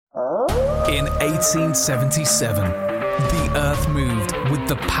In 1877, the earth moved with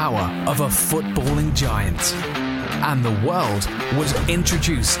the power of a footballing giant. And the world was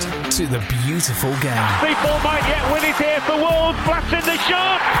introduced to the beautiful game. People might yet win it here for Wolves. Blasting the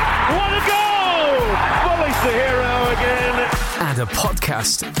shot. What a goal! Bully's the hero again. And a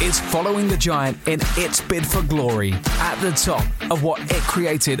podcast is following the giant in its bid for glory at the top of what it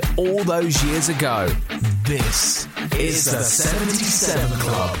created all those years ago. This is the 77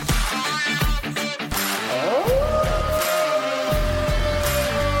 Club.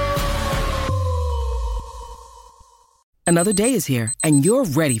 Another day is here, and you're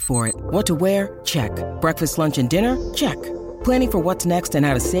ready for it. What to wear? Check. Breakfast, lunch, and dinner? Check. Planning for what's next and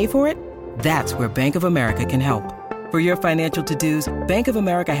how to save for it? That's where Bank of America can help. For your financial to-dos, Bank of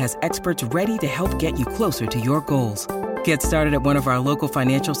America has experts ready to help get you closer to your goals. Get started at one of our local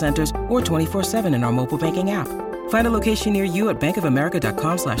financial centers or 24/7 in our mobile banking app. Find a location near you at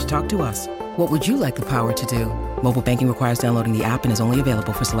bankofamerica.com/talktous. What would you like the power to do? Mobile banking requires downloading the app and is only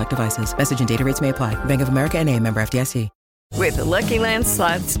available for select devices. Message and data rates may apply. Bank of America N.A., member FDIC. With the Lucky Land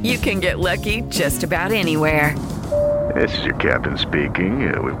Slots, you can get lucky just about anywhere. This is your captain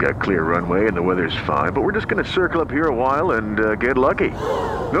speaking. We've got clear runway and the weather's fine, but we're just going to circle up here a while and get lucky.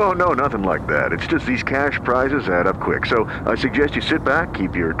 No, nothing like that. It's just these cash prizes add up quick. So I suggest you sit back,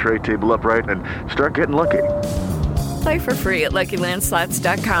 keep your tray table upright, and start getting lucky. Play for free at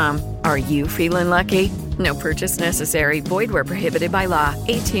LuckyLandSlots.com. Are you feeling lucky? No purchase necessary. Void where prohibited by law.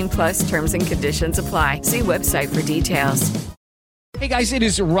 18 plus terms and conditions apply. See website for details. Hey guys, it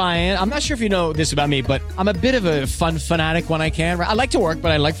is Ryan. I'm not sure if you know this about me, but I'm a bit of a fun fanatic when I can. I like to work,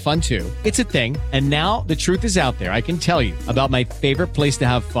 but I like fun too. It's a thing. And now the truth is out there. I can tell you about my favorite place to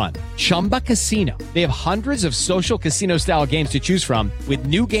have fun. Chumba Casino. They have hundreds of social casino style games to choose from with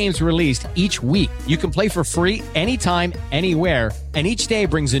new games released each week. You can play for free anytime, anywhere. And each day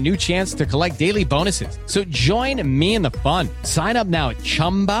brings a new chance to collect daily bonuses. So join me in the fun. Sign up now at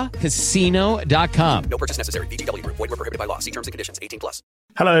ChumbaCasino.com. No purchase necessary. VGW. Void where prohibited by law. See terms and conditions. 18 plus.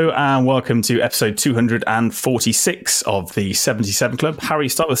 Hello and welcome to episode 246 of the 77 Club. Harry,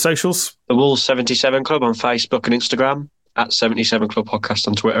 start with socials. The Wolves 77 Club on Facebook and Instagram. At 77 Club Podcast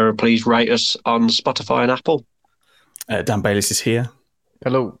on Twitter. And please rate us on Spotify and Apple. Dan Bayliss is here.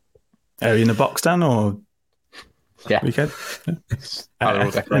 Hello. Are you in the box, Dan, or... Yeah. Weekend? Yeah.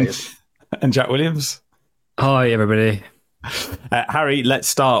 And Jack Williams. Hi, everybody. Harry, let's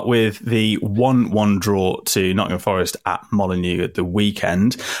start with the 1-1 draw to Nottingham Forest at Molineux at the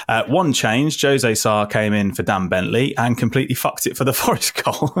weekend. One change, Jose Sarr came in for Dan Bentley and completely fucked it for the Forest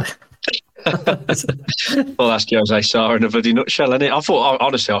goal. Well, that's Jose Sarr in a bloody nutshell, isn't it? I thought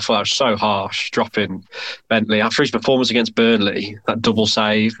that was so harsh, dropping Bentley after his performance against Burnley, that double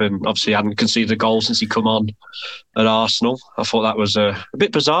save, and obviously hadn't conceded a goal since he come on at Arsenal. I thought that was a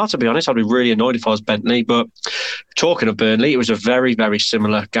bit bizarre, to be honest. I'd be really annoyed if I was Bentley. But talking of Burnley, it was a very, very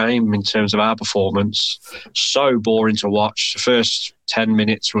similar game in terms of our performance. So boring to watch. The first 10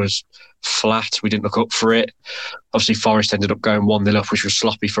 minutes was flat. We didn't look up for it. Obviously, Forest ended up going 1-0 up, which was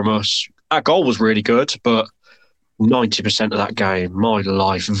sloppy from us. Our goal was really good, but 90% of that game, my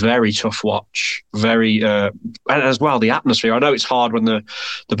life, very tough watch. Very, and as well, the atmosphere. I know it's hard when the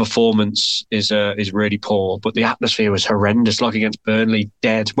performance is really poor, but the atmosphere was horrendous, like against Burnley,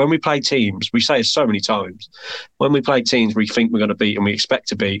 dead. When we play teams, we say it so many times, when we play teams we think we're going to beat and we expect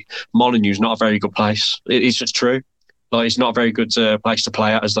to beat, Molineux's not a very good place. It's just true. Like, it's not a very good place to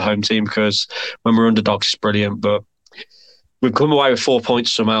play at as the home team, because when we're underdogs, it's brilliant. But we've come away with 4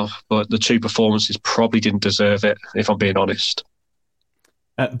 points somehow, but the two performances probably didn't deserve it, if I'm being honest.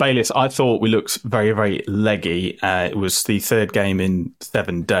 Bayliss, I thought we looked very, very leggy. It was the third game in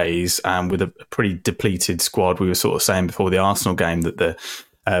 7 days, and with a pretty depleted squad. We were sort of saying before the Arsenal game that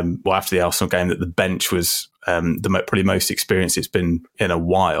after the Arsenal game, that the bench was probably most experienced it's been in a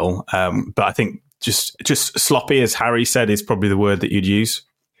while. But I think just sloppy, as Harry said, is probably the word that you'd use.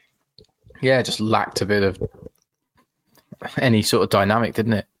 Yeah, just lacked a bit of any sort of dynamic,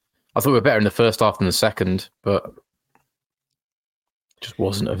 didn't it? I thought we were better in the first half than the second, but just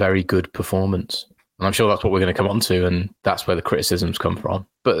wasn't a very good performance. And I'm sure that's what we're going to come on to, and that's where the criticisms come from.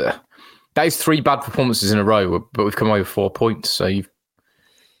 But that is 3 bad performances in a row, but we've come away with 4 points, so you've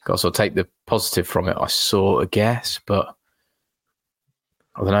got to sort of take the positive from it, I sort of guess. But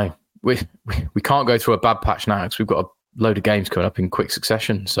I don't know. We can't go through a bad patch now because we've got a load of games coming up in quick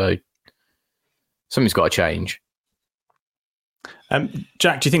succession, so something's got to change.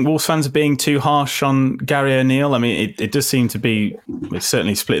 Jack, do you think Wolves fans are being too harsh on Gary O'Neill? I mean, it does seem to be, it's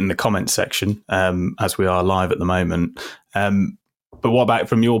certainly split in the comments section, as we are live at the moment. But what about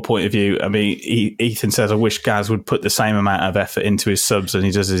from your point of view? I mean, Ethan says, I wish Gaz would put the same amount of effort into his subs than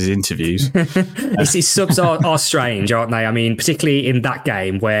he does his interviews. His subs are strange, aren't they? I mean, particularly in that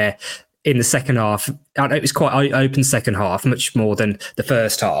game where in the second half, it was quite an open second half, much more than the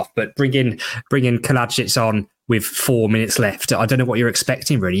first half. But bringing Kalajic on with 4 minutes left, I don't know what you're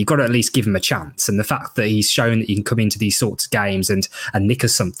expecting, really. You've got to at least give him a chance. And the fact that he's shown that he can come into these sorts of games and nick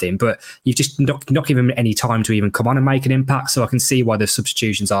us something, but you've just not given him any time to even come on and make an impact. So I can see why the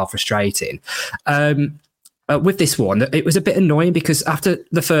substitutions are frustrating. With this one, it was a bit annoying because after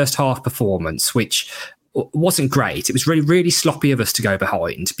the first half performance, which wasn't great. It was really, really sloppy of us to go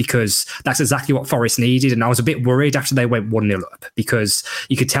behind because that's exactly what Forest needed. And I was a bit worried after they went 1-0 up because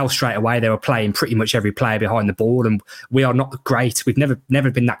you could tell straight away they were playing pretty much every player behind the ball. And we are not great. We've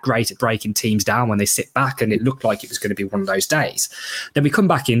never been that great at breaking teams down when they sit back. And it looked like it was going to be one of those days. Then we come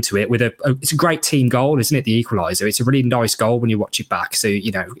back into it with it's a great team goal, isn't it? The equaliser. It's a really nice goal when you watch it back. So,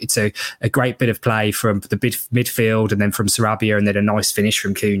 it's a great bit of play from the midfield and then from Sarabia and then a nice finish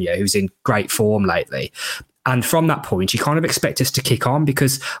from Cunha, who's in great form lately. And from that point, you kind of expect us to kick on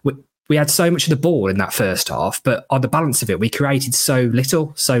because we had so much of the ball in that first half, but on the balance of it, we created so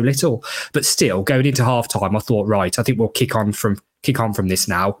little. But still, going into half time, I thought, right, I think we'll kick on from this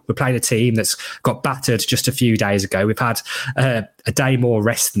now. We're playing a team that's got battered just a few days ago. We've had a day more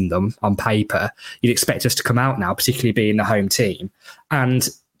rest than them on paper. You'd expect us to come out now, particularly being the home team. And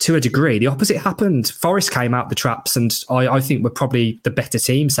to a degree, the opposite happened. Forest came out the traps, and I think we're probably the better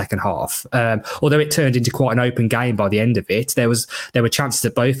team second half. Although it turned into quite an open game by the end of it. There were chances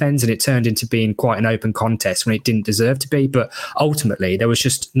at both ends, and it turned into being quite an open contest when it didn't deserve to be. But ultimately, there was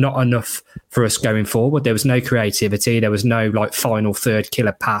just not enough for us going forward. There was no creativity. There was no final third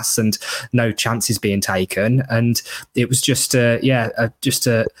killer pass, and no chances being taken. And it was just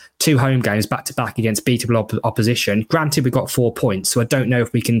two home games back to back against beatable opposition. Granted, we got 4 points, so I don't know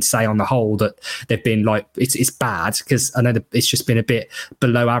if we can say on the whole that they've been it's bad, because I know that it's just been a bit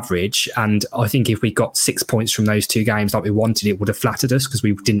below average. And I think if we got 6 points from those two games like we wanted, it would have flattered us because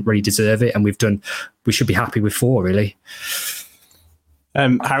we didn't really deserve it, and we should be happy with 4, really.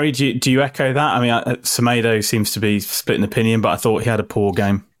 Harry, do you echo that? I mean, Semedo seems to be split an opinion, but I thought he had a poor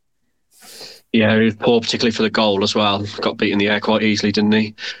game. Yeah, he was poor, particularly for the goal as well. Got beat in the air quite easily, didn't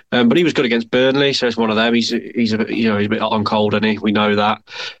he? But he was good against Burnley, so it's one of them. He's a bit hot on cold, isn't he? We know that.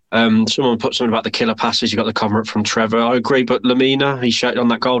 Someone put something about the killer passes. You got the comment from Trevor. I agree, but Lamina, he shot on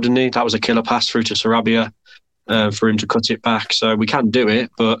that goal, didn't he? That was a killer pass through to Sarabia for him to cut it back. So we can do it,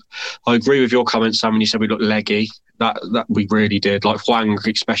 but I agree with your comment, Sam, when you said we looked leggy. That we really did. Like Hwang,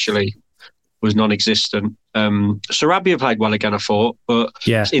 especially, was non-existent. Sarabia played well again, I thought, but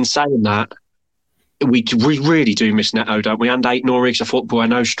in saying that, we really do miss Neto, don't we? And Aït-Nouri, because I thought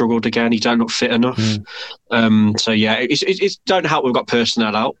Bueno struggled again. He don't look fit enough. So yeah, it's don't help we've got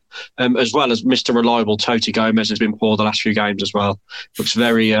personnel out, as well as Mr. Reliable Toti Gomez has been poor the last few games as well. Looks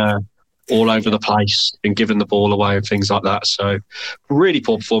very all over the place, been giving the ball away and things like that. So really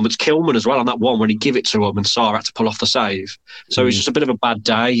poor performance. Kilman as well on that one when he gave it to him and Sarr had to pull off the save. So it's just a bit of a bad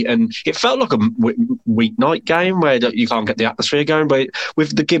day, and it felt like a weeknight game where you can't get the atmosphere going. But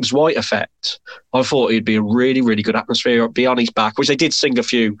with the Gibbs White effect, I thought it'd be a really, really good atmosphere. Be on his back, which they did sing a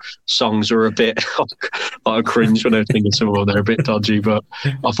few songs that were a bit like cringe when they were singing some of them. They're a bit dodgy, but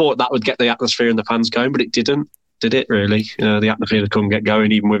I thought that would get the atmosphere and the fans going, but it didn't. Did it really? The atmosphere couldn't get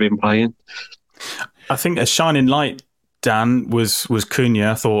going even with him playing. I think a shining light, Dan, was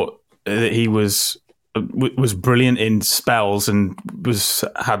Cunha. I thought that he was brilliant in spells and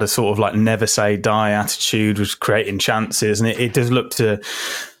had a sort of never say die attitude, was creating chances, and it does look to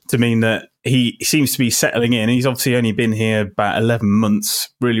mean that he seems to be settling in. He's obviously only been here about 11 months,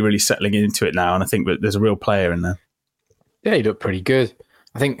 really, really settling into it now, and I think that there's a real player in there. Yeah, he looked pretty good.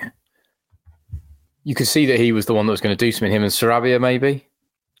 I think you could see that he was the one that was going to do something, him and Sarabia maybe.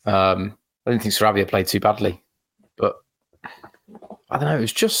 I didn't think Sarabia played too badly, but I don't know, it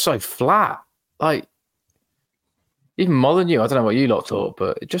was just so flat. Even Molineux, I don't know what you lot thought,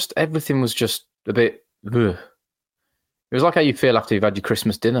 but everything was just a bit, ugh. It was like how you feel after you've had your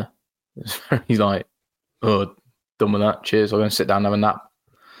Christmas dinner. It's very done with that, cheers, I'll go and sit down and have a nap.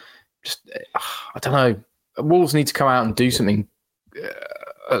 I don't know, Wolves need to come out and do something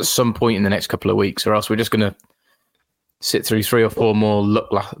at some point in the next couple of weeks, or else we're just going to sit through 3 or 4 more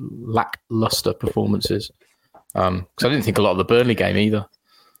lackluster performances. Because I didn't think a lot of the Burnley game either.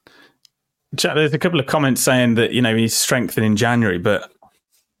 Jack, there's a couple of comments saying that we need to strengthen in January, but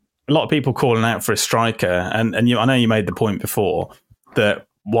a lot of people calling out for a striker, and I know you made the point before that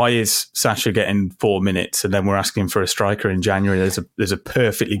why is Sasha getting 4 minutes and then we're asking for a striker in January? There's a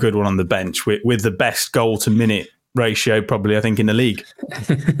perfectly good one on the bench with the best goal to minute ratio, probably, I think, in the league.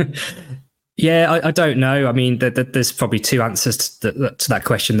 Yeah, I don't know. I mean, there's probably two answers to that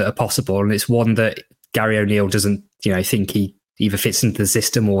question that are possible, and it's one that Gary O'Neill doesn't, think he either fits into the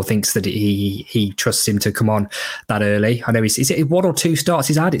system or thinks that he trusts him to come on that early. I know is it 1 or 2 starts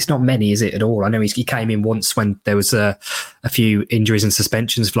he's had? It's not many, is it, at all? I know he came in once when there was a few injuries and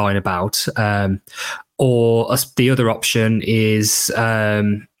suspensions flying about. Or the other option is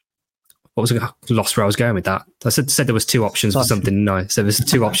what was it? Lost where I was going with that. I said there was 2 options for something. No, so there's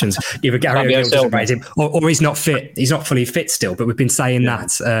 2 options. Either Gary O'Neill doesn't rate him, or he's not fit. He's not fully fit still. But we've been saying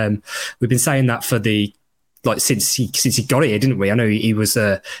that. We've been saying that for the since he got here, didn't we? I know he was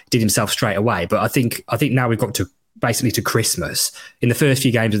did himself straight away, but I think now we've got to basically to Christmas in the first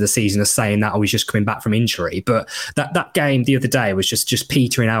few games of the season are saying that he's just coming back from injury, but that game the other day was just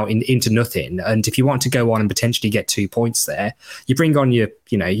petering out into nothing. And if you want to go on and potentially get 2 points there, you bring on your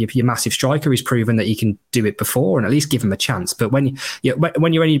massive striker who's proven that he can do it before, and at least give him a chance. But when you're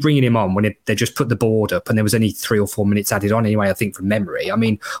only bringing him on when they just put the board up and there was only 3 or 4 minutes added on anyway, I think, from memory. I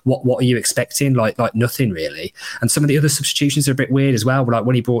mean, what are you expecting? Like nothing really. And some of the other substitutions are a bit weird as well. Like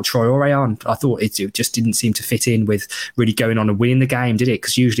when he brought Traoré on, I thought it just didn't seem to fit in with really going on and winning the game, did it?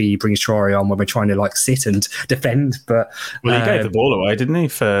 Because usually he brings Traoré on when we're trying to sit and defend. But he gave the ball away, didn't he,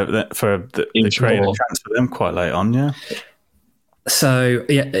 for the trade and transfer them quite late on, yeah. So,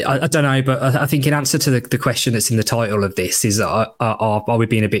 yeah, I don't know, but I think in answer to the question that's in the title of this is, are we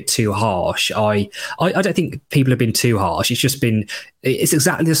being a bit too harsh? I don't think people have been too harsh. It's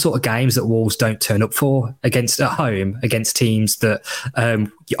exactly the sort of games that Wolves don't turn up for at home against teams that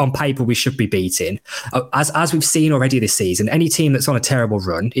on paper we should be beating. As we've seen already this season, any team that's on a terrible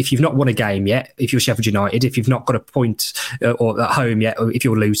run, if you've not won a game yet, if you're Sheffield United, if you've not got a point or at home yet, or if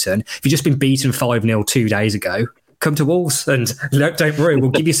you're Luton, if you've just been beaten 5-0 2 days ago, come to Wolves and don't worry,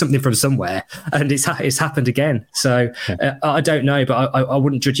 we'll give you something from somewhere. And it's happened again. So I don't know, but I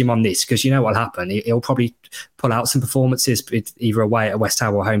wouldn't judge him on this, because you know what'll happen. He'll probably pull out some performances either away at West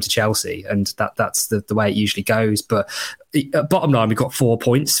Ham or home to Chelsea, and that's the way it usually goes. But bottom line, we've got 4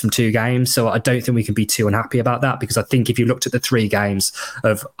 points from 2 games, so I don't think we can be too unhappy about that, because I think if you looked at the 3 games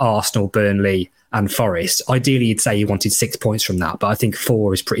of Arsenal, Burnley and Forest, ideally you'd say you wanted 6 points from that, but I think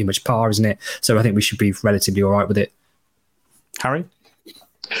 4 is pretty much par, isn't it? So I think we should be relatively all right with it. Harry?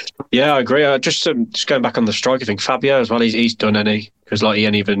 Yeah, I agree. Just going back on the striker thing, Fabio as well, he's done any, because he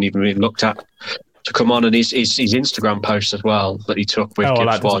ain't even been looked at to come on, and his Instagram post as well that he took with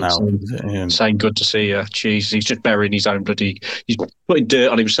Gibbs White saying good to see you. Jeez, he's just burying his own he's putting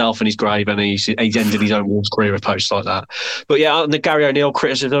dirt on himself and his grave, and he's ended his own Wolves career with posts like that. But yeah, on the Gary O'Neill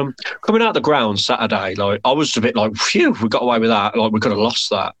criticism, coming out the ground Saturday, I was a bit like, phew, we got away with that. We could have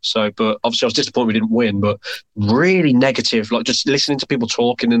lost that. So, but obviously I was disappointed we didn't win, but really negative, just listening to people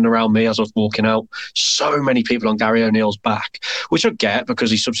talking in and around me as I was walking out. So many people on Gary O'Neill's back, which I get,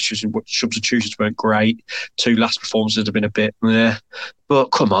 because his substitutions weren't great. 2 last performances have been a bit meh. But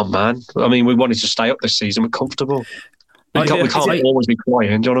come on, man. I mean, we wanted to stay up this season. We're comfortable. We can't always be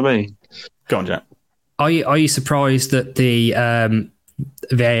crying. Do you know what I mean? Go on, Jack. Are you surprised that the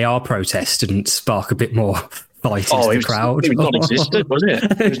VAR protest didn't spark a bit more fight into the crowd? It was non-existent, wasn't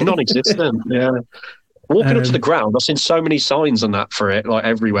it? It was non-existent, yeah. Walking up to the ground, I've seen so many signs on that for it,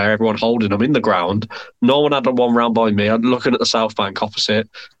 everywhere, everyone holding them in the ground. No one had one round by me. I'm looking at the South Bank opposite,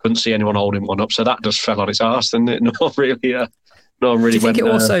 couldn't see anyone holding one up, so that just fell on its arse, didn't it? Not really. No one really went. Do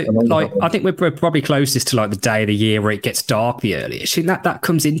you think it also, I think we're probably closest to the day of the year where it gets dark the earliest. That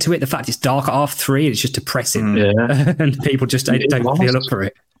comes into it. The fact it's dark at 3:30, it's just depressing, and people just don't feel up for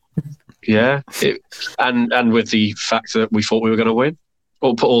it. Yeah, and with the fact that we thought we were going to win.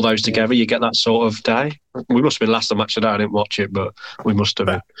 Or put all those together, you get that sort of day. We must have been last the match today. I didn't watch it, but we must have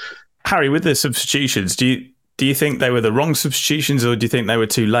been. Harry, with the substitutions, do you think they were the wrong substitutions, or do you think they were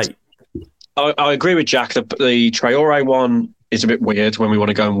too late? I agree with Jack. The Traoré one is a bit weird when we want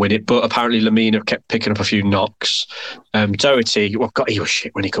to go and win it, but apparently Lamina kept picking up a few knocks. Doherty, he was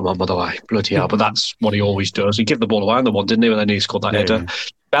shit when he come on, by the way. Bloody hell, but that's what he always does. He gave the ball away on the one, didn't he, when then he scored that header. Yeah.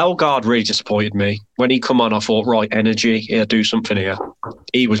 Bellegarde really disappointed me. When he come on, I thought, right, energy, he'll do something here.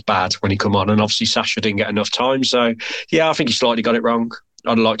 He was bad when he come on, and obviously Sasha didn't get enough time. So, yeah, I think he slightly got it wrong.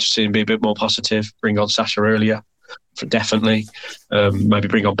 I'd like to see him be a bit more positive, bring on Sasha earlier, definitely. Maybe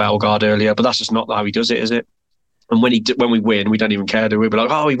bring on Bellegarde earlier, but that's just not how he does it, is it? And when we win, we don't even care, do we? We're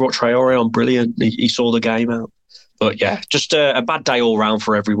like, he brought Traoré on, brilliant. He saw the game out. But yeah, just a bad day all round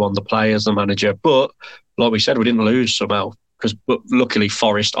for everyone, the players, the manager. But like we said, we didn't lose somehow. But luckily,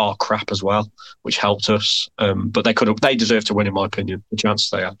 Forest are crap as well, which helped us. But they deserve to win, in my opinion, the chance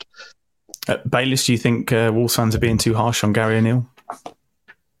they had. Bayliss, do you think Wolves fans are being too harsh on Gary O'Neill?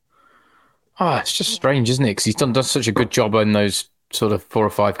 It's just strange, isn't it? Because he's done such a good job in those sort of 4 or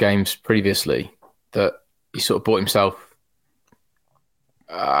 5 games previously that he sort of bought himself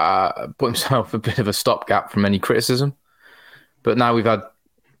a bit of a stopgap from any criticism. But now we've had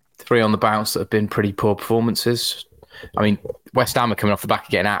 3 on the bounce that have been pretty poor performances. I mean, West Ham are coming off the back of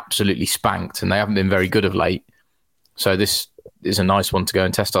getting absolutely spanked, and they haven't been very good of late. So this is a nice one to go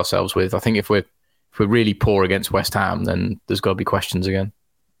and test ourselves with. I think if we're really poor against West Ham, then there's got to be questions again.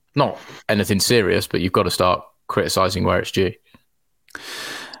 Not anything serious, but you've got to start criticising where it's due.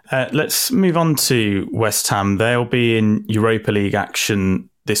 Let's move on to West Ham. They'll be in Europa League action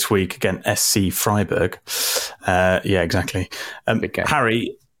this week against SC Freiburg. Yeah, exactly.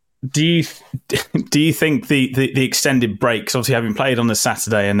 Harry, do you think the extended breaks, obviously having played on the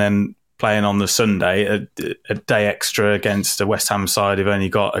Saturday and then playing on the Sunday, a day extra against the West Ham side, who've only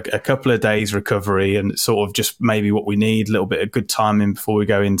got a couple of days recovery, and sort of just maybe what we need, a little bit of good timing before we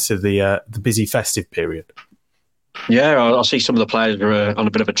go into the busy festive period? Yeah, I see some of the players are on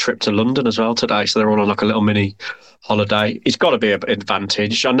a bit of a trip to London as well today, so they're all on like a little mini holiday. It's got to be an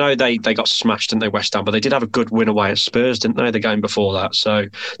advantage. I know they got smashed, didn't they, West Ham, but they did have a good win away at Spurs, didn't they, the game before that? So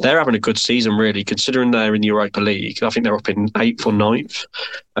they're having a good season, really, considering they're in the Europa League. I think they're up in 8th or 9th.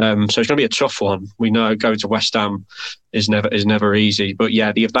 So it's going to be a tough one. We know going to West Ham is never easy. But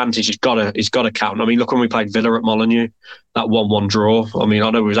yeah, the advantage has got to count. I mean, look when we played Villa at Molineux, that 1-1 draw. I mean, I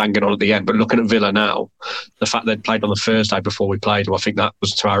know we was hanging on at the end, but looking at Villa now, the fact they'd played on the Thursday before we played, well, I think that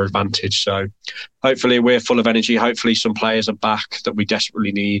was to our advantage. So hopefully we're full of energy. Hopefully some players are back that we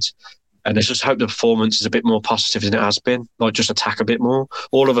desperately need. And let's just hope the performance is a bit more positive than it has been, like just attack a bit more.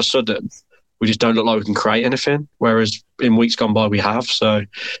 All of a sudden, we just don't look like we can create anything, whereas in weeks gone by we have. So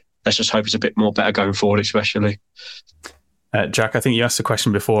let's just hope it's a bit more better going forward, especially. Jack, I think you asked a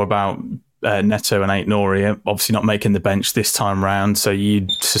question before about Neto and Aït-Nouri obviously not making the bench this time round, so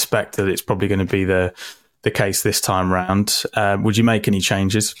you'd suspect that it's probably going to be the case this time round. Would you make any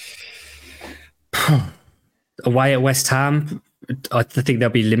changes? Away at West Ham, I think there'll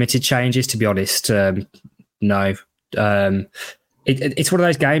be limited changes, to be honest. No. It's one of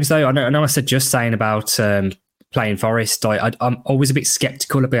those games, though. I know I said just saying about playing Forest, I'm always a bit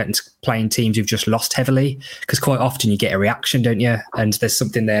sceptical about playing teams who've just lost heavily, because quite often you get a reaction, don't you? And there's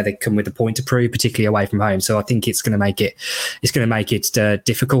something there that come with a point to prove, particularly away from home. So I think it's going to make it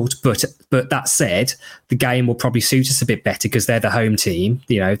difficult. But that said, the game will probably suit us a bit better because they're the home team.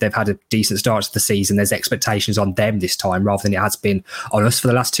 You know, they've had a decent start to the season. There's expectations on them this time rather than it has been on us for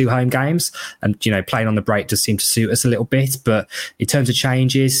the last 2 home games. And, you know, playing on the break does seem to suit us a little bit. But in terms of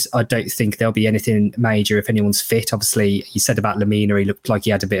changes, I don't think there'll be anything major if anyone's fit. Obviously, you said about Lemina, he looked like he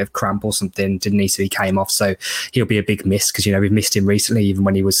had a bit of cramp or something, didn't he? So he came off. So he'll be a big miss because, you know, we've missed him recently, even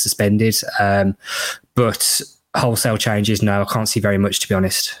when he was suspended. But wholesale changes, no, I can't see very much, to be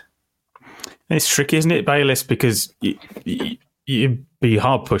honest. It's tricky, isn't it, Bayliss? Because you'd be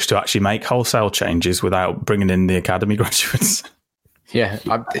hard pushed to actually make wholesale changes without bringing in the academy graduates. Yeah,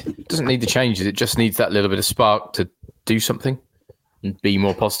 it doesn't need the changes. It just needs that little bit of spark to do something and be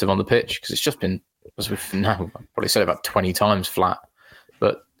more positive on the pitch, because it's just been, as we've now probably said about 20 times, flat.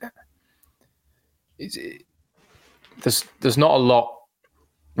 But there's not a lot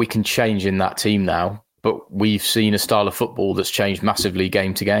we can change in that team now, but we've seen a style of football that's changed massively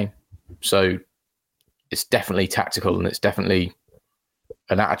game to game. So it's definitely tactical, and it's definitely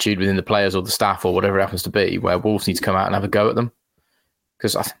an attitude within the players or the staff or whatever it happens to be, where Wolves need to come out and have a go at them.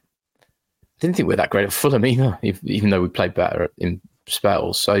 Because I didn't think we're that great at Fulham either, even though we played better in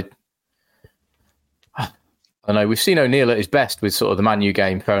spells. So I know we've seen O'Neill at his best with sort of the Man U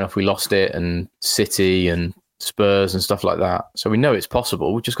game. Fair enough, we lost it, and City and Spurs and stuff like that. So we know it's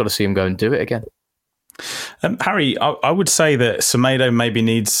possible. We've just got to see him go and do it again. Harry, I would say that Semedo maybe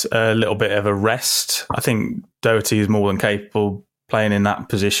needs a little bit of a rest. I think Doherty is more than capable playing in that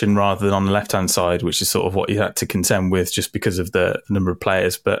position rather than on the left-hand side, which is sort of what you had to contend with just because of the number of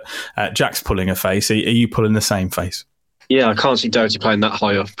players. But Jack's pulling a face. Are you pulling the same face? Yeah, I can't see Doherty playing that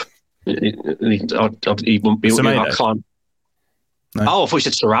high up. He won't be. I can't. No. Oh, I thought you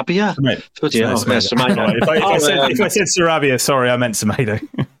said Sarabia. If I said Sarabia, sorry, I meant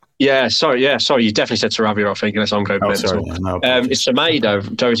Semedo. Yeah, sorry. You definitely said Sarabia, I think, unless I'm going mental. Sorry, no, it's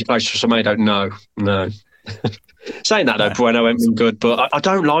Semedo. Doherty plays for Semedo? No. Saying that, though, Bueno went been good, but I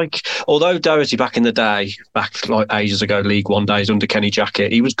don't like. Although Doherty back in the day, back like ages ago, League One days under Kenny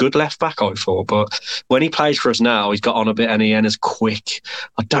Jackett, he was good left back, I thought. But when he plays for us now, he's got on a bit and he is quick.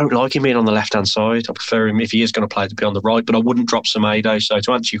 I don't like him being on the left hand side. I prefer him, if he is going to play, to be on the right. But I wouldn't drop Semedo. So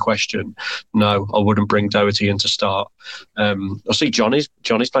to answer your question, no, I wouldn't bring Doherty in to start. I see Johnny's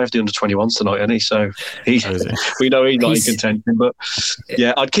playing for the under 21s tonight, isn't he? So we know he's not in contention. But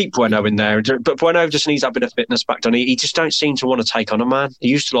yeah, I'd keep Bueno in there. But Bueno just needs that bit of fitness back, don't he? He just don't seem to want to take on a man. He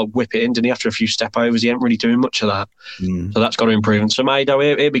used to like whip it in, didn't he, after a few step overs? He ain't really doing much of that. So that's got to improve. And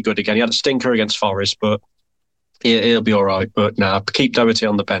Semedo, he'll be good again. He had a stinker against Forest, but he'll be all right. But no, keep Doherty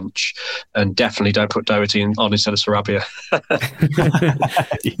on the bench and definitely don't put Doherty on instead of Sarabia.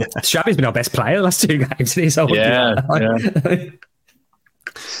 Sarabia's been our best player the last 2 games. So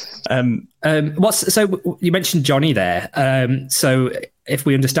so you mentioned Johnny there. So if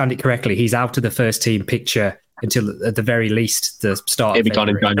we understand it correctly, he's out of the first team picture until at the very least the start. He'll be gone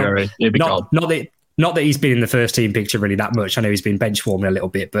in January. He'll be gone. Not that he's been in the first team picture really that much. I know he's been bench warming a little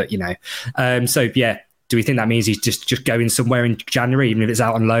bit, but so yeah. Do we think that means he's just going somewhere in January, even if it's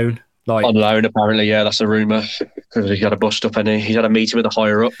out on loan? On loan, apparently, yeah, that's a rumour. Because he had a bust up, and he's had a meeting with the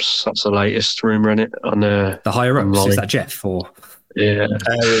higher ups. That's the latest rumour, isn't it? On the higher ups, is that Jeff or? Yeah,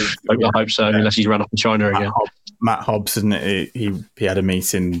 I hope so. Unless he's run off in China again. Matt Hobbs, isn't it? He had a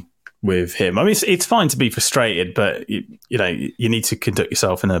meeting with him. I mean, it's fine to be frustrated, but you need to conduct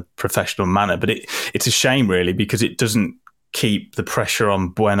yourself in a professional manner. But it's a shame, really, because it doesn't keep the pressure on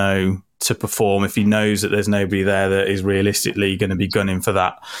Bueno to perform if he knows that there's nobody there that is realistically going to be gunning for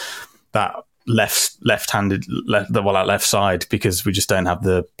that left-handed left side, because we just don't have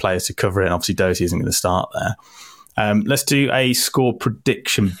the players to cover it, and obviously Doherty isn't going to start there. Let's do a score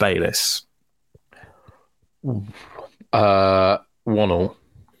prediction, Bayliss. 1-1.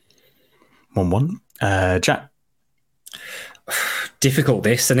 1-1. Jack? Difficult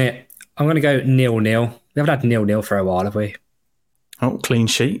this, isn't it? I'm going to go 0-0. We haven't had 0-0 for a while, have we? Oh, clean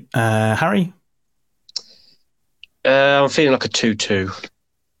sheet. Harry? I'm feeling like a 2-2.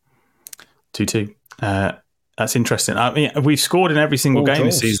 2-2. That's interesting. I mean, we've scored in every single game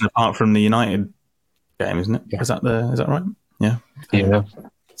this season apart from the United game, isn't it? Yeah. Is that right? Yeah. Yeah.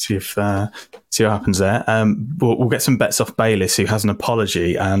 See what happens there. We'll get some bets off Bayliss, who has an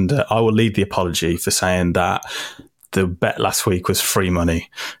apology, and I will lead the apology for saying that the bet last week was free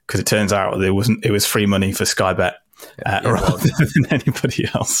money, because it turns out it wasn't. It was free money for Sky Bet. Rather than anybody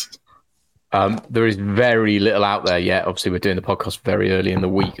else. There is very little out there yet. Obviously, we're doing the podcast very early in the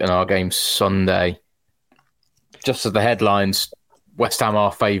week, and our game's Sunday. Just as the headlines, West Ham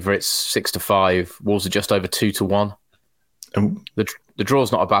are favourites 6-5. Wolves are just over 2-1. The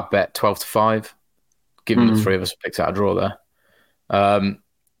draw's not a bad bet, 12-5. Given the three of us picked out a draw there.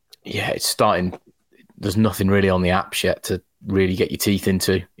 It's starting. There's nothing really on the apps yet to really get your teeth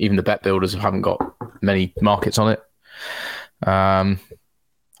into. Even the bet builders haven't got many markets on it. I'll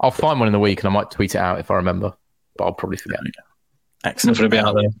find one in the week and I might tweet it out if I remember, but I'll probably forget. Excellent. Nothing to be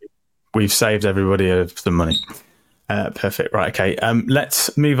out there. We've saved everybody some money. Perfect. Right. Okay.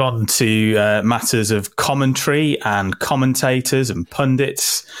 Let's move on to matters of commentary and commentators and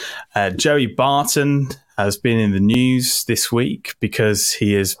pundits. Joey Barton has been in the news this week because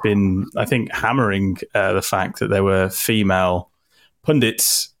he has been, I think, hammering the fact that there were female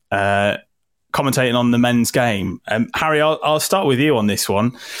pundits commentating on the men's game. Harry, I'll start with you on this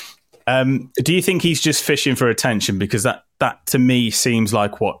one. Do you think he's just fishing for attention? Because that to me seems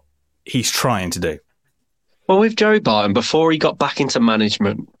like what he's trying to do. Well, with Joey Barton, before he got back into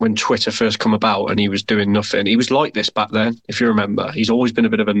management, when Twitter first come about and he was doing nothing, he was like this back then, if you remember. He's always been a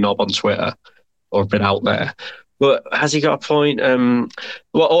bit of a knob on Twitter, or a bit out there. But has he got a point?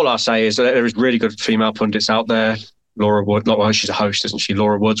 Well, all I'll say is that there is really good female pundits out there. Laura Wood, she's a host, isn't she?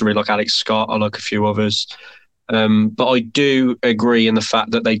 Laura Woods, I really like Alex Scott. I like a few others. But I do agree in the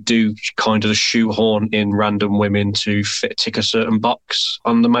fact that they do kind of shoehorn in random women to tick a certain box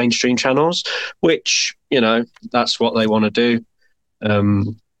on the mainstream channels, which, that's what they want to do.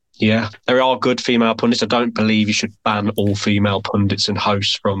 There are good female pundits. I don't believe you should ban all female pundits and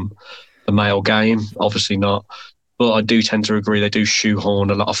hosts from the male game. Obviously not. But I do tend to agree they do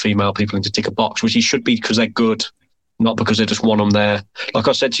shoehorn a lot of female people into tick a box, which he should be because they're good, not because they just want them there. Like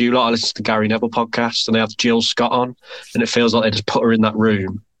I said to you, I listen to the Gary Neville podcast and they have Jill Scott on, and it feels like they just put her in that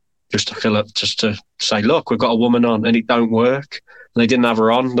room just to say, look, we've got a woman on, and it don't work. And they didn't have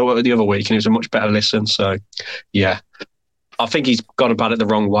her on the other week, and it was a much better listen. So, yeah, I think he's gone about it the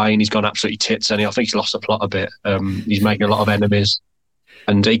wrong way, and he's gone absolutely tits. And I think he's lost the plot a bit. He's making a lot of enemies.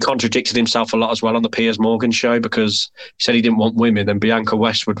 And he contradicted himself a lot as well on the Piers Morgan show, because he said he didn't want women. And Bianca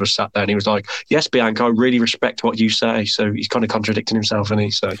Westwood was sat there and he was like, yes, Bianca, I really respect what you say. So he's kind of contradicting himself, isn't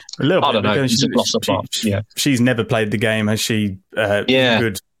he? So a little bit, I don't know. She's never played the game, has she?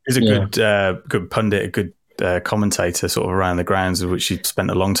 Is a good pundit, a good commentator sort of around the grounds, of which she spent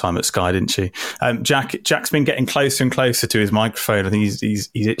a long time at Sky, didn't she? Jack's been getting closer and closer to his microphone. I think he's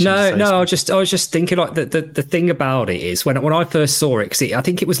itching. I was just thinking, like, the thing about it is when I first saw it, because I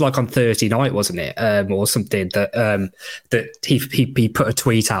think it was like on Thursday night, wasn't it, or something, that he put a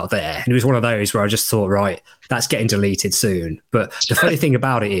tweet out there, and it was one of those where I just thought, right, that's getting deleted soon. But the funny thing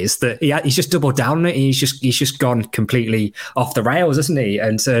about it is that he's just doubled down on it. He's just gone completely off the rails, hasn't he?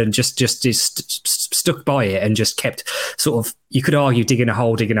 And just stuck by it and just kept sort of, you could argue, digging a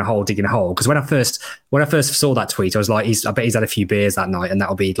hole. Because when I first saw that tweet, I was like, I bet he's had a few beers that night, and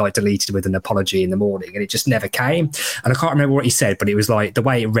that'll be like deleted with an apology in the morning. And it just never came. And I can't remember what he said, but it was like, the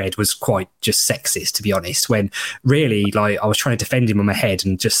way it read was quite just sexist, to be honest, when really, like, I was trying to defend him on my head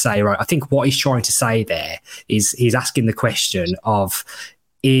and just say, right, I think what he's trying to say there is he's asking the question of,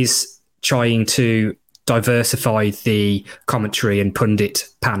 is trying to diversify the commentary and pundit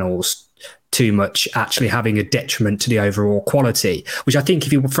panels too much actually having a detriment to the overall quality, which I think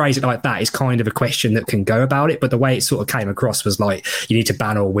if you phrase it like that is kind of a question that can go about it. But the way it sort of came across was like, you need to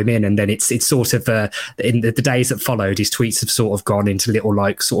ban all women. And then it's sort of in the days that followed, his tweets have sort of gone into little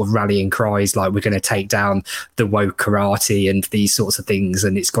like sort of rallying cries, like, we're going to take down the woke karate and these sorts of things.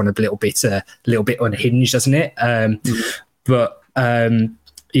 And it's gone a little bit unhinged, hasn't it?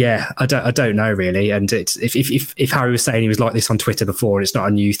 Yeah, I don't know really. And it's if Harry was saying he was like this on Twitter before, it's not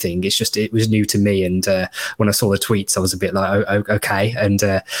a new thing. It's just, it was new to me. And when I saw the tweets, I was a bit like, oh, okay. And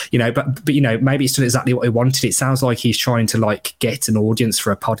but maybe it's not exactly what he wanted. It sounds like he's trying to like get an audience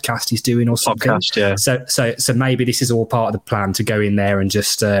for a podcast he's doing or something. So maybe this is all part of the plan, to go in there and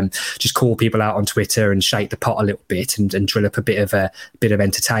just call people out on Twitter and shake the pot a little bit and drill up a bit of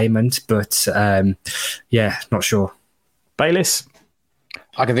entertainment. But not sure. Bayliss?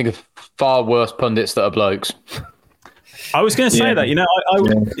 I can think of far worse pundits that are blokes. I was going to say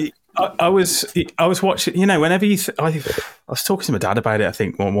that, I was watching, whenever I was talking to my dad about it, I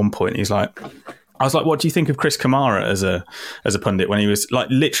think at one point, I was like, what do you think of Chris Kamara as a pundit, when he was like,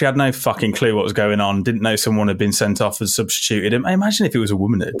 literally had no fucking clue what was going on, didn't know someone had been sent off and substituted him. I imagine if it was a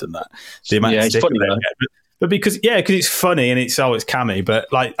woman that had done that, the amount of stick but because it's funny and it's cammy,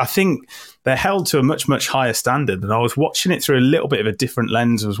 but like, I think they're held to a much, much higher standard. And I was watching it through a little bit of a different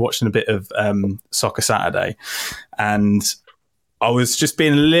lens. I was watching a bit of Soccer Saturday, and I was just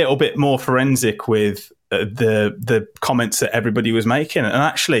being a little bit more forensic with the comments that everybody was making. And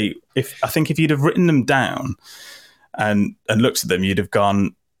actually, if you'd have written them down and looked at them, you'd have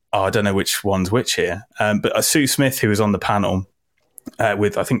gone, oh, I don't know which one's which here. But Sue Smith, who was on the panel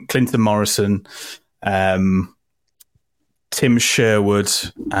with, I think, Clinton Morrison, Tim Sherwood,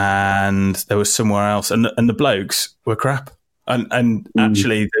 and there was somewhere else, and the blokes were crap. And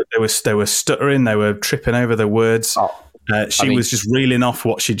actually, they were stuttering, they were tripping over their words. She was just reeling off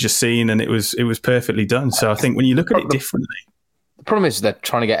what she'd just seen, and it was perfectly done. So I think when you look at it differently, the problem is they're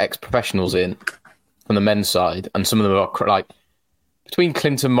trying to get ex-professionals in from the men's side, and some of them are like, between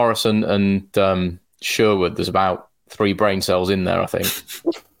Clinton Morrison and Sherwood, there's about 3 brain cells in there, I think,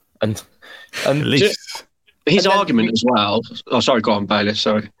 and at least. His argument as well. Oh, sorry, go on, Bailey.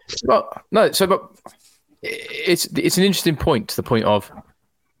 Sorry. Well, no. So, but it's an interesting point, to the point of,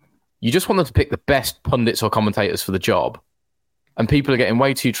 you just want them to pick the best pundits or commentators for the job, and people are getting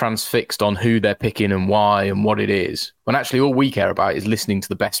way too transfixed on who they're picking and why and what it is, when actually all we care about is listening to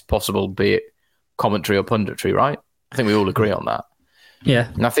the best possible, be it commentary or punditry, right? I think we all agree on that. Yeah.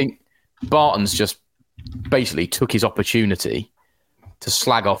 And I think Barton's just basically took his opportunity to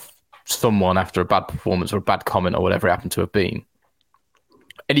slag off someone after a bad performance or a bad comment or whatever it happened to have been.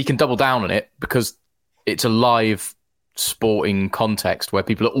 And he can double down on it because it's a live sporting context where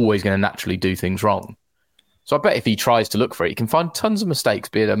people are always going to naturally do things wrong. So I bet if he tries to look for it, he can find tons of mistakes,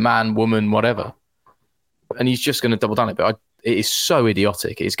 be it a man, woman, whatever. And he's just going to double down it. But it is so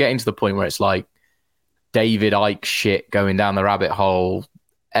idiotic. It's getting to the point where it's like David Icke shit going down the rabbit hole,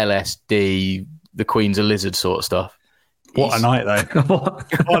 LSD, the Queen's a lizard sort of stuff. What a night, though!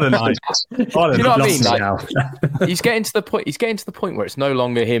 What a night! What you know what I mean? Like, he's getting to the point. He's getting to the point where it's no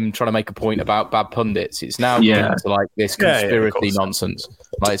longer him trying to make a point about bad pundits. It's now getting to like this conspiracy nonsense.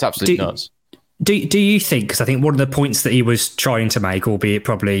 Like, it's absolutely nuts. Do you think? Because I think one of the points that he was trying to make, albeit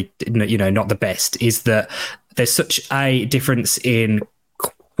probably not the best, is that there's such a difference in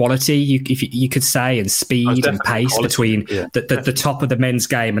quality, you could say, and speed and pace between the top of the men's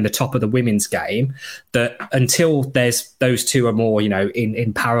game and the top of the women's game, that until there's those two are more,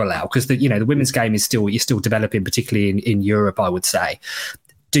 in parallel, because the women's game is you're still developing, particularly in Europe, I would say.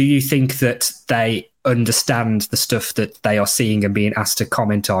 Do you think that they understand the stuff that they are seeing and being asked to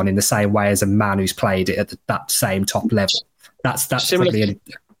comment on in the same way as a man who's played it at that same top level? That's similar.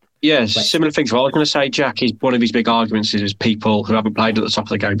 Similar things. What I was going to say, Jack, is one of his big arguments is people who haven't played at the top of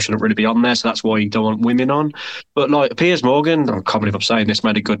the game shouldn't really be on there, so that's why you don't want women on. But like Piers Morgan, I can't believe I'm saying this,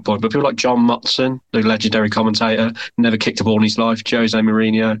 made a good point, but people like John Motson, the legendary commentator, never kicked a ball in his life. Jose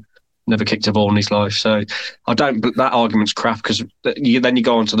Mourinho, never kicked a ball in his life. So that argument's crap, because then you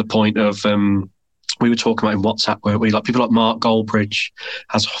go on to the point of we were talking about in WhatsApp, where people like Mark Goldbridge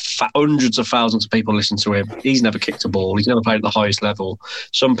has hundreds of thousands of people listen to him. He's never kicked a ball. He's never played at the highest level.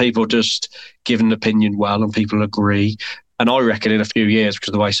 Some people just give an opinion well, and people agree. And I reckon in a few years, because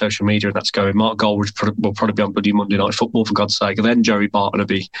of the way social media and that's going, Mark Goldbridge will probably be on bloody Monday Night Football, for God's sake. And then Joey Barton will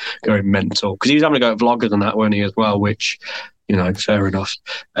be going mental, because he was having a go at vloggers and that, weren't he, as well, which, fair enough.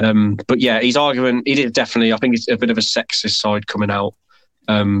 But yeah, his argument, it is definitely, I think it's a bit of a sexist side coming out.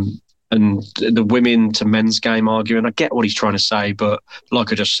 And the women to men's game arguing, I get what he's trying to say, but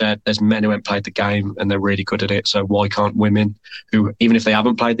like I just said, there's men who haven't played the game and they're really good at it. So why can't women, who, even if they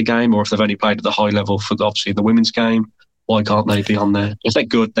haven't played the game, or if they've only played at the high level for obviously the women's game, why can't they be on there? If they're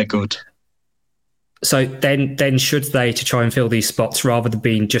good, they're good. So then should they, to try and fill these spots, rather than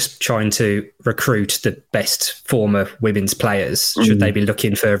being just trying to recruit the best former women's players, should they be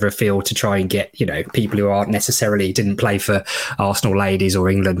looking further afield to try and get, people who aren't necessarily didn't play for Arsenal ladies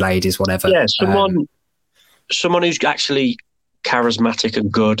or England ladies, whatever? Yeah, someone who's actually charismatic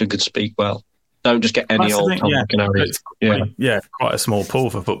and good and can speak well. Don't just get any old Tom Canary. Quite a small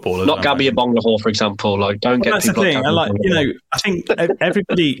pool for footballers. Not Gabby Abongahor, for example. Don't get that's people. The thing. I think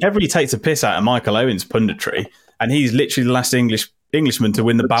everybody takes a piss out of Michael Owen's punditry, and he's literally the last Englishman to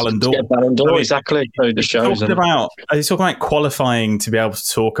win the Ballon d'Or. Ballon d'Or, exactly. He's talking about qualifying to be able to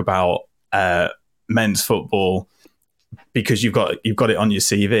talk about men's football because you've got it on your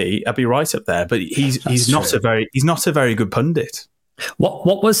CV. I'd be right up there, but he's not a very good pundit.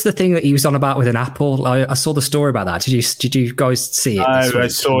 What was the thing that he was on about with an apple? I saw the story about that. Did you guys see it? I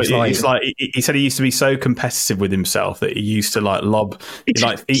saw it. He said he used to be so competitive with himself that he used to eat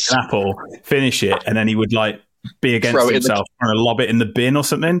an apple, finish it, and then he would be against himself trying to lob it in the bin or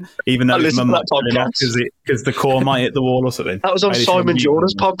something, even though his mum might because the core might hit the wall or something. That was on Simon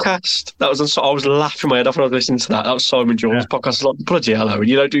Jordan's podcast. I was laughing my head off when I was listening to that. That was Simon Jordan's podcast. Like, bloody hell, Owen,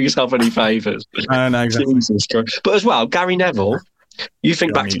 you don't do yourself any favours. No, exactly. But as well, Gary Neville. You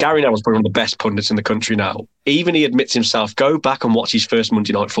think back to Gary Neville's probably one of the best pundits in the country now. Even he admits himself, go back and watch his first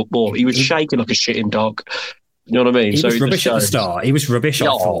Monday Night Football. He was shaking like a shitting dog. You know what I mean? He was rubbish at the start. He was rubbish, I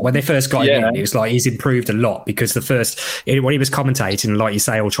thought. When they first got him in, it was he's improved a lot, because when he was commentating, like you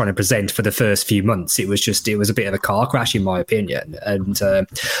say, or trying to present for the first few months, it was a bit of a car crash, in my opinion. And I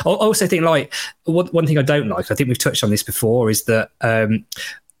also think, one thing I don't like, I think we've touched on this before, is that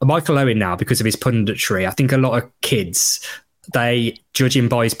Michael Owen now, because of his punditry, I think a lot of kids, they judge him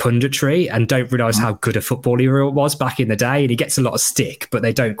by his punditry and don't realise how good a footballer he was back in the day. And he gets a lot of stick, but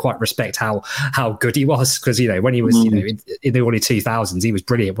they don't quite respect how good he was. Because, when he was, in the early 2000s, he was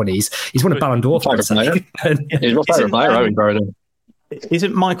brilliant. When he's won a Ballon d'Or. He's my favourite player, Owen Gordon.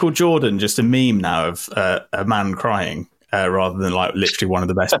 Isn't Michael Jordan just a meme now of a man crying? Rather than literally one of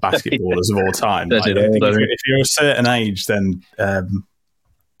the best basketballers of all time. If you're a certain age, then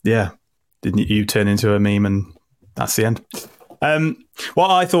didn't you turn into a meme, and that's the end.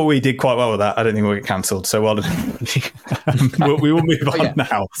 Well, I thought we did quite well with that. I don't think we'll get cancelled, so well done. we will move on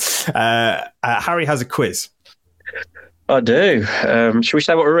now. Harry has a quiz. I do. Should we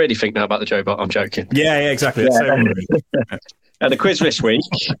say what we really think now about the Joe Bot? I'm joking. Yeah, exactly. The quiz this week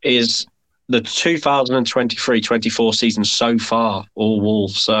is the 2023-24 season so far, all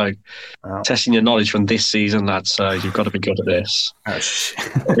Wolves. So testing your knowledge from this season, lads. So you've got to be good at this.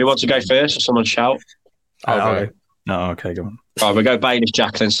 Who wants to go first? Or someone shout? I'll go. No, okay, go on. Right, we'll go Baelish,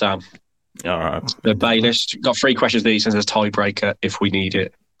 Jack, then Sam. All right. The Baelish got 3 questions these as a tiebreaker if we need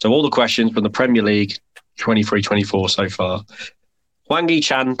it. So all the questions from the Premier League 23-24 so far. Hwang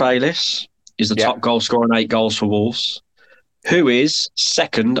Hee-chan, Baelish, is the top goal scorer on 8 goals for Wolves. Who is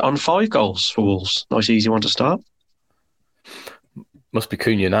second on 5 goals for Wolves? Nice, easy one to start. Must be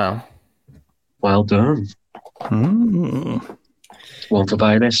Cunha now. Well done. One for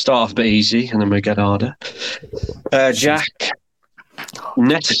Baelish. Start off a bit easy and then we get harder. Jack,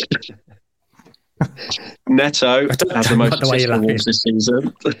 Neto has the most assists for Wolves this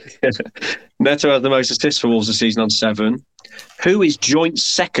season. Neto has the most assists for Wolves this season on 7. Who is joint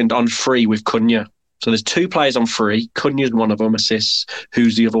second on 3 with Cunha? So there's 2 players on 3. Cunha's one of them, assists.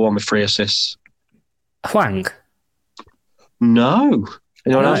 Who's the other one with 3 assists? Hwang? No.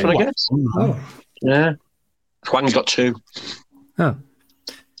 Anyone else want to guess? Oh. Yeah. Hwang's got 2. Oh.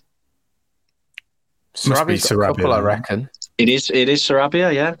 Sarabia's got a couple, I reckon. It is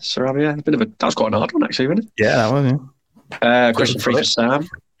Sarabia, yeah. Sarabia. That was quite an hard one, actually, wasn't it? Yeah, that was, yeah. Question 3 for Sam.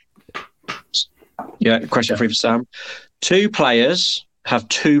 Yeah, question 3 for Sam. 2 players have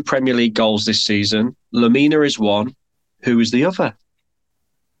 2 Premier League goals this season. Lamina is one. Who is the other?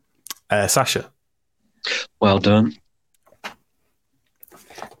 Sasha. Well done.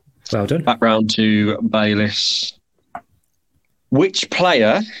 Well done. Back round to Bayliss. Which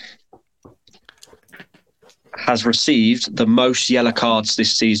player has received the most yellow cards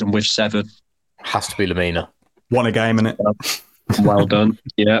this season with 7? Has to be Lamina. Won a game, innit? Well done.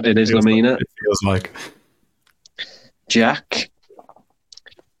 Yeah, it is Lamina. It feels like. Jack.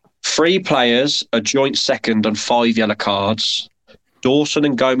 3 players are joint second on 5 yellow cards. Dawson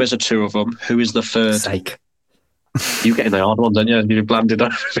and Gomez are 2 of them. Who is the third? Sake. You're getting the hard ones, aren't you? You've blanded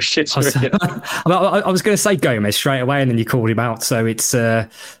over shit. I was going to say Gomez straight away, and then you called him out. So it's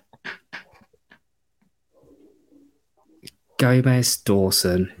Gomez,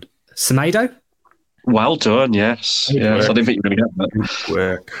 Dawson, Semedo. Well done, yes. Yes, I didn't think you were going to get that. Good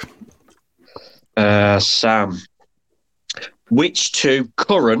work. Sam. Which 2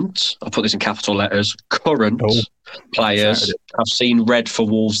 current, I'll put this in capital letters, current players have seen red for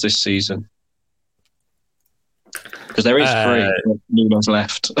Wolves this season? Because there is 3. Nuno's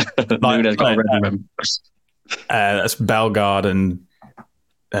left. Nuno's got a red, remember. That's Bellegarde and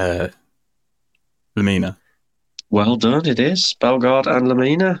Lamina. Well done, it is. Bellegarde and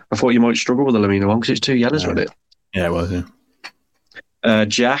Lamina. I thought you might struggle with the Lamina one because it's 2 yellows, wasn't it? Yeah, it was, yeah.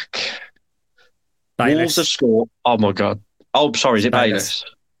 Jack. Bayliss. Wolves have scored. Oh, my God. Oh, sorry, is it Bayliss?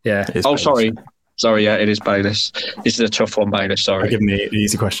 Yeah. It is Oh, Bayliss. sorry. Sorry, yeah, it is Bayliss. This is a tough one, Bayliss, sorry. I'll give him the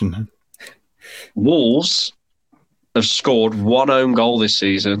easy question. Wolves have scored 1 own goal this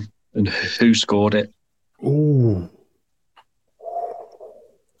season. And who scored it? Ooh.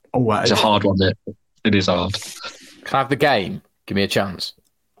 Oh, wow. It's a hard one, there. It is hard. Can I have the game? Give me a chance.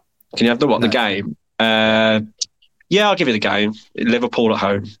 Can you have the game? Yeah, I'll give you the game. Liverpool at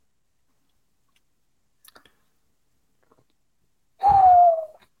home.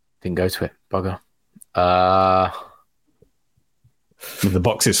 Didn't go to it. Bugger. The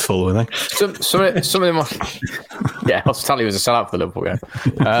box is full, are they? Some of them are... Yeah, hospitality was a sellout for the Liverpool game.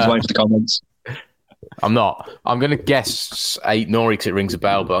 Just waiting for the comments. I'm not. I'm going to guess 8 Nori because it rings a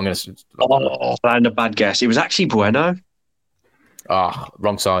bell, but I'm going to... Oh, and a bad guess. It was actually Bueno.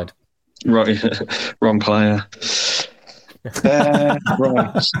 Wrong side. Right. Wrong player. Right.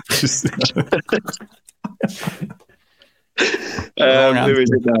 Who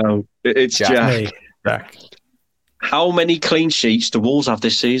is it now? It's Jack. Jack. How many clean sheets do Wolves have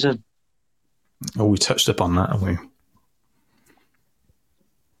this season? Oh, we touched upon that, haven't we?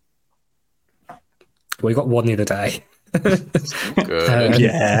 We got 1 the other day. Good.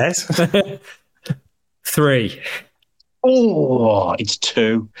 Yes. 3. Oh, it's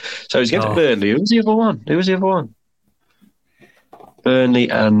 2. So he's against Burnley. Who was the other one? Burnley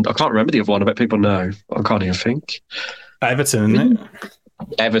and... I can't remember the other one. I bet people know. I can't even think. Everton, isn't it?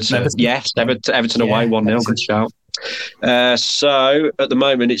 Everton. Yes, Everton away, 1-0. Good shout. So at the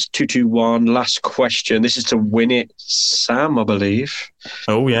moment it's 2-1. Last question. This is to win it, Sam, I believe.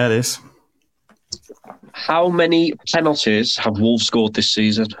 Oh yeah, it is. How many penalties have Wolves scored this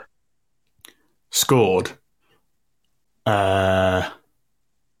season? Scored 2.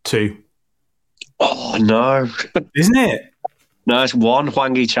 Oh no, isn't it? No, it's 1.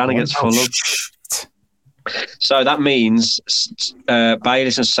 Hwang Hee-chan against Fulham. So that means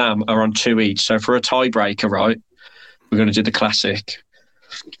Bayliss and Sam are on 2 each. So for a tiebreaker, right, we're going to do the classic.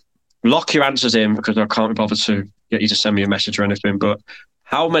 Lock your answers in because I can't be bothered to get you to send me a message or anything. But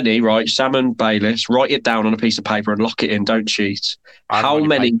how many, right, Sam and Bayliss, write it down on a piece of paper and lock it in. Don't cheat. How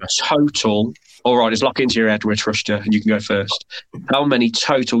many total... All right, let's lock it into your head. We'll trust you and you can go first. How many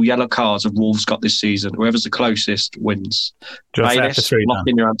total yellow cards have Wolves got this season? Whoever's the closest wins. Bayliss, lock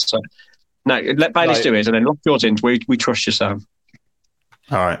in your answer. No, let Bayliss do it and then lock yours in. We trust you, Sam.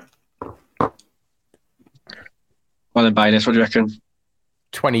 All right. Well then, Bayliss, what do you reckon?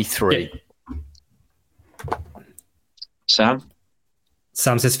 23. Sam?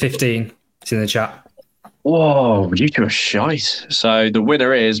 Sam says 15. It's in the chat. Whoa, you two are shite. So the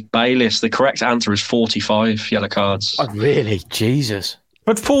winner is Bayliss. The correct answer is 45 yellow cards. Oh, really? Jesus.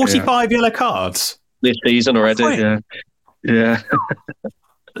 But 45 yellow cards? this season already. Fine. Yeah.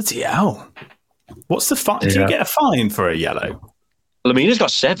 Bloody hell. What's the fine? Do you get a fine for a yellow? Lamina's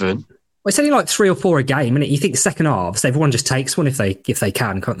got 7. Well, it's only like 3 or 4 a game, and you think second halves, everyone just takes one if they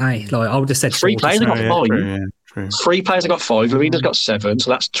can, can't they? Like I would have said 3 players have got 5. True. 3 players have got 5. Lamina's got 7,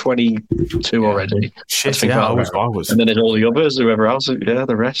 so that's 22 already. Shit, I was. And then there's all the others, whoever else. Yeah,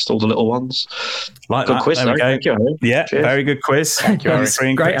 the rest, all the little ones. Like good that. quiz, there we go. Thank you, Harry. Yeah, Cheers. very good quiz. Thank you,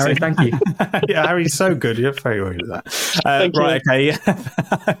 Harry. Great, Harry. Thank you. Yeah, Harry's so good. You're very good at that. Right, okay.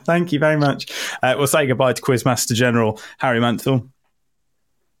 Thank you very much. We'll say goodbye to Quizmaster General Harry Mantle.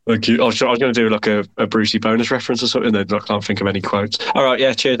 Thank you. I was going to do like a Brucey bonus reference or something, then I can't think of any quotes. All right,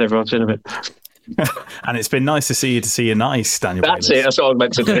 yeah, cheers everyone. See you in a bit. And it's been nice to see you nice, Daniel. That's it. That's what I was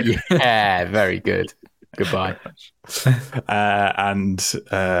meant to do. Yeah, very good. Goodbye. And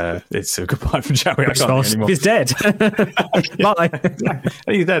it's a goodbye from Joey. I can't think anymore. He's dead. Bye.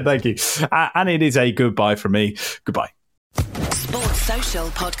 He's dead, thank you. And it is a goodbye from me. Goodbye. Sports Social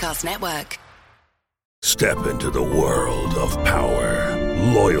Podcast Network. Step into the world of power,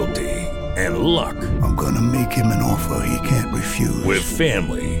 loyalty, and luck. I'm going to make him an offer he can't refuse. With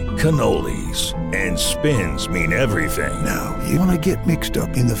family, cannolis, and spins mean everything. Now, you want to get mixed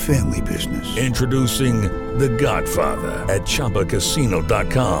up in the family business. Introducing The Godfather at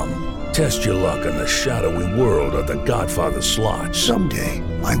ChumbaCasino.com. Test your luck in the shadowy world of The Godfather slot. Someday,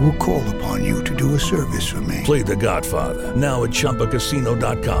 I will call upon you to do a service for me. Play The Godfather, now at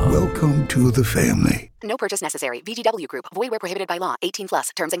ChumbaCasino.com. Welcome to the family. No purchase necessary. VGW Group. Void where prohibited by law.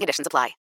 18+. Terms and conditions apply.